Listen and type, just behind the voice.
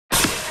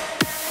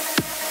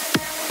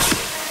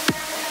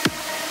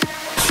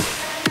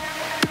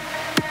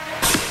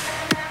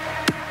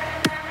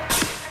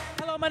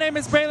name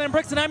is Braylon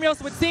Brooks, and I'm your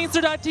host with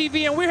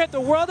Scenester.tv, and we're here at the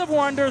World of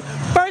Wonder,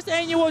 first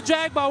annual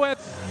Dragball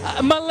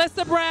with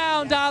Melissa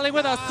Brown, darling,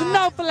 with a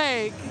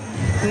snowflake.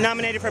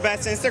 Nominated for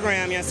Best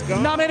Instagram, yes,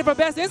 God. Nominated for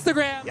Best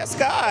Instagram. Yes,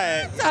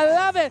 God. I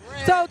love it.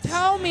 So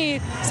tell me,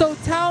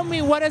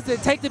 what does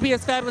it take to be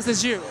as fabulous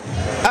as you?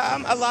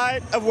 A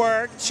lot of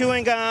work,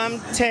 chewing gum,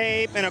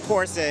 tape, and a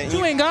corset.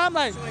 Chewing gum,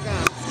 like? Chewing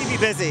gum. Let's keep you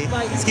busy.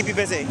 Let's keep you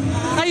busy.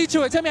 How you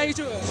chew it? Tell me how you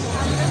chew it.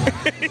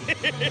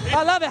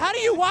 I love it. How do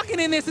you walking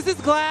in this? Is this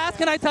glass?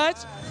 Can I touch?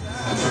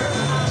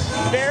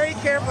 Very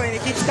carefully, and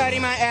it keeps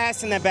cutting my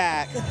ass in the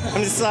back.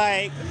 I'm just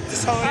like,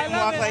 just holding it and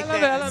walk like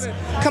this. I love it.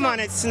 Come on,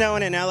 it's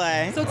snowing in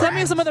LA. So tell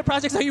me some other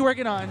projects are you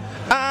working on?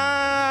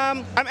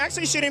 I'm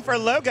actually shooting for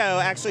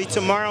Logo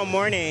tomorrow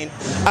morning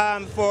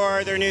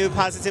for their new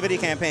positivity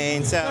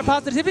campaign. So Their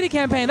positivity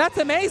campaign, that's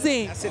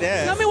amazing. Yes, it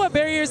is. Tell me what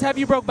barriers have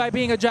you broke by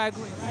being a drag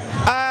queen?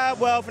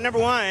 Well, for number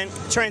one,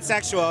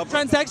 transsexual.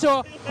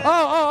 Transsexual.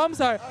 Oh, I'm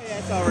sorry. Oh, yeah,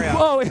 it's all real.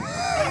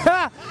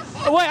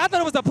 Oh, wait, I thought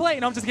it was a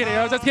plane. No, I'm just kidding.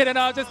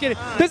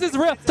 This is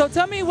real. So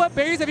tell me what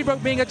barriers have you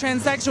broke being a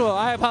transsexual?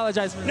 I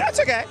apologize for that. No, it's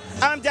okay.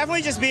 I'm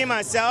definitely just being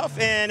myself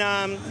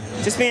and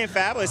just being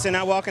fabulous and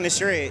not walking the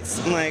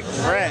streets. I'm like,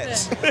 rich.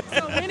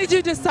 So when did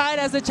you decide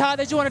as a child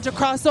that you wanted to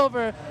cross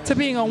over to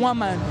being a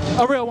woman,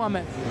 a real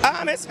woman?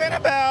 It's been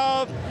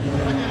about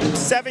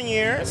 7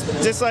 years,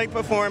 just like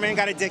performing,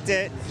 got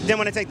addicted, didn't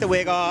want to take the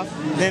wig off.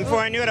 Then before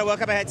I knew it, I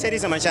woke up, I had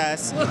titties on my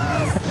chest.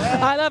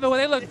 I love it. Well,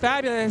 they look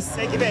fabulous.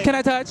 Thank you, babe. Can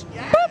I touch?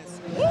 Yes.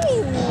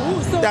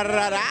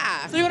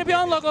 So you're going to be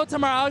on Logo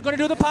tomorrow, going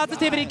to do the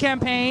positivity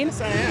campaign.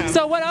 Yes, I am.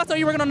 So what else are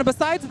you working on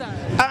besides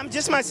that?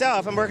 Just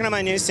myself. I'm working on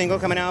my new single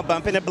coming out,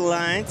 Bumpin' the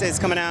Blunt. It's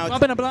coming out.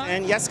 Bumpin' the Blunt?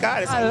 And yes,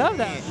 God. It's I love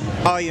that.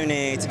 all you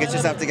need to get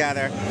yourself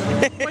together.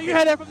 Well, you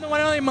heard that from the one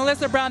and only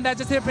Melissa Brown that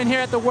just hit up in here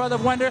at the World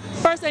of Wonder.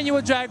 First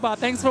annual Dragball.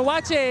 Thanks for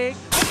watching.